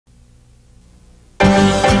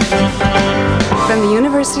From the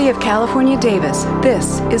University of California, Davis,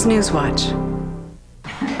 this is Newswatch.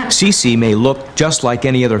 Cece may look just like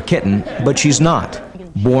any other kitten, but she's not.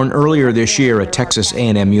 Born earlier this year at Texas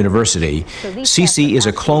A&M University, Cece is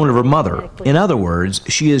a clone of her mother. In other words,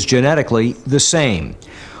 she is genetically the same.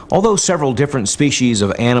 Although several different species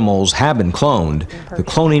of animals have been cloned, the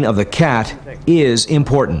cloning of the cat is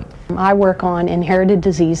important. I work on inherited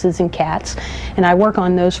diseases in cats, and I work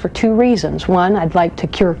on those for two reasons. One, I'd like to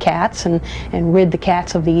cure cats and rid the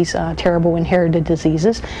cats of these terrible inherited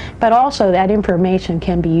diseases, but also that information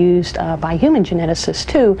can be used by human geneticists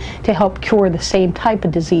too to help cure the same type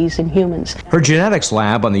of disease in humans. Her genetics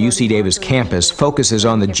lab on the UC Davis campus focuses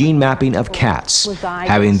on the gene mapping of cats.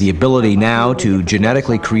 Having the ability now to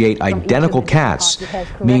genetically create identical cats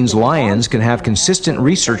means lions can have consistent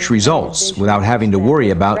research results without having to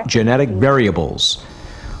worry about genetic variables.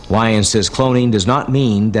 Lyons says cloning does not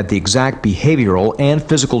mean that the exact behavioral and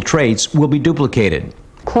physical traits will be duplicated.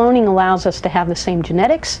 Cloning allows us to have the same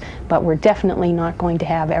genetics, but we're definitely not going to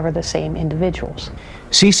have ever the same individuals.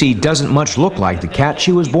 Cece doesn't much look like the cat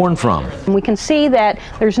she was born from. We can see that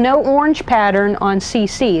there's no orange pattern on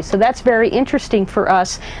Cece, so that's very interesting for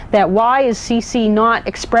us, that why is Cece not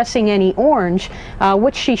expressing any orange,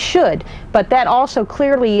 which she should, but that also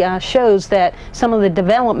clearly shows that some of the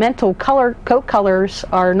developmental coat colors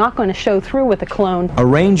are not going to show through with a clone. A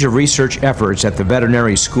range of research efforts at the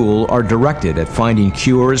veterinary school are directed at finding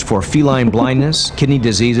cures for feline blindness, kidney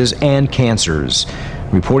diseases, and cancers.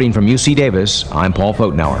 Reporting from UC Davis, I'm Paul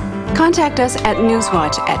Fotenauer. Contact us at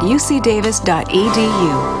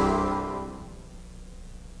newswatch@ucdavis.edu.